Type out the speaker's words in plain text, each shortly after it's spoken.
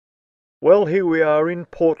Well, here we are in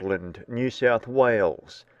Portland, New South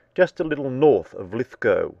Wales, just a little north of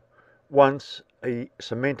Lithgow, once a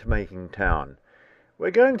cement-making town.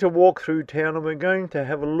 We're going to walk through town and we're going to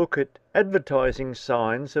have a look at advertising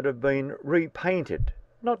signs that have been repainted,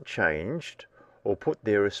 not changed or put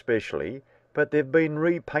there especially, but they've been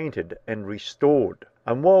repainted and restored.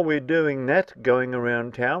 And while we're doing that, going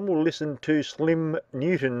around town, we'll listen to Slim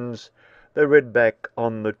Newton's The Redback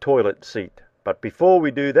on the Toilet Seat. But before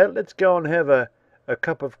we do that, let's go and have a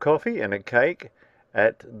cup of coffee and a cake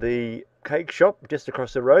at the cake shop just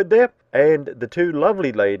across the road there, and the two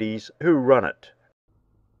lovely ladies who run it.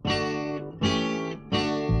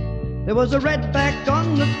 There was a redback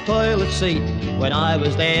on the toilet seat when I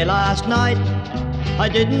was there last night. I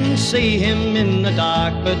didn't see him in the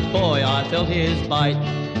dark, but boy, I felt his bite.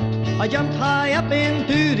 I jumped high up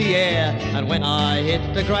into the air, and when I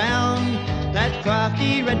hit the ground, that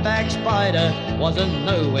crafty redback spider wasn't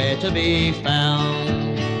nowhere to be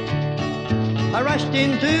found. I rushed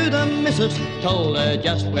into the missus, told her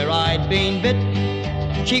just where I'd been bit.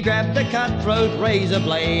 She grabbed a cutthroat razor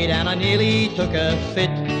blade and I nearly took a fit.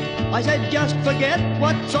 I said, just forget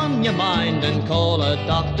what's on your mind and call a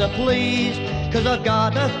doctor, please, 'cause I've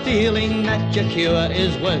got a feeling that your cure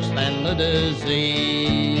is worse than the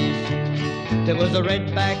disease. There was a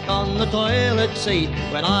redback on the toilet seat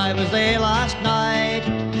when I was there last night.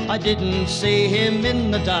 I didn't see him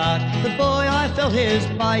in the dark, but boy, I felt his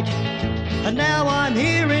bite. And now I'm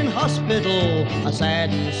here in hospital, a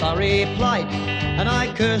sad and sorry plight. And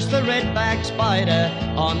I cursed the redback spider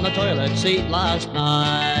on the toilet seat last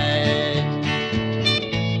night.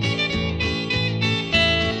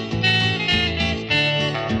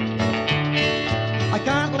 I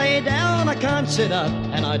can't lay down, I can't sit up,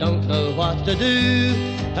 and I don't know what to do.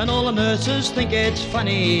 And all the nurses think it's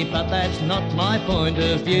funny, but that's not my point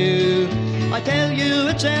of view. I tell you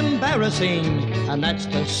it's embarrassing, and that's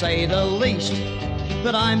to say the least,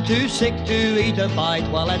 but I'm too sick to eat a bite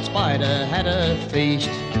while that spider had a feast.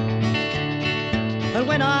 And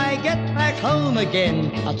when I get back home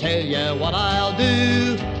again, I'll tell you what I'll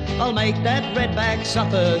do. I'll make that redback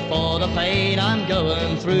suffer for the pain I'm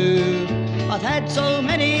going through. I've had so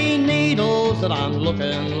many needles that I'm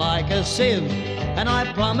looking like a sieve, and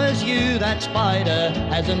I promise you that spider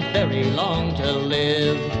hasn't very long to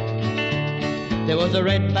live. There was a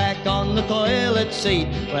redback on the toilet seat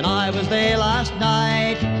when I was there last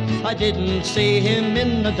night. I didn't see him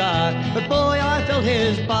in the dark, but boy, I felt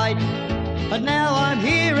his bite. And now I'm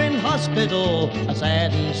here in hospital, a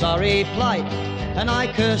sad and sorry plight. And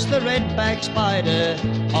I cursed the redback spider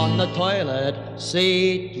on the toilet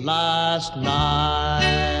seat last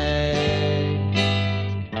night.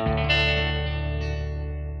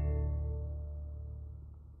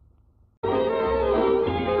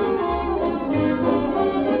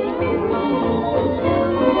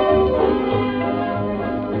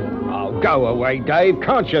 Go away, Dave.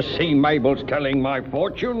 Can't you see Mabel's telling my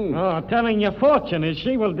fortune? Oh, telling your fortune, is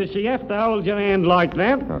she? Well, does she have to hold your hand like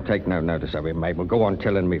that? Oh, take no notice of him, Mabel. Go on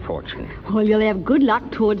telling me fortune. Well, you'll have good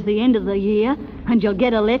luck towards the end of the year, and you'll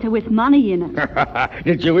get a letter with money in it.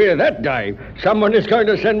 Did you hear that, Dave? Someone is going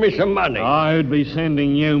to send me some money. I'd be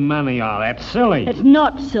sending you money. Oh, that's silly. It's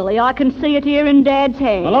not silly. I can see it here in Dad's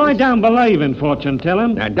hand. Well, I don't believe in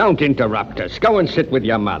fortune-telling. Now, don't interrupt us. Go and sit with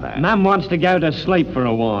your mother. Mum wants to go to sleep for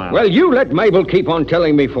a while. Well, you let Mabel keep on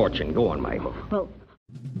telling me fortune. Go on, Mabel. Well,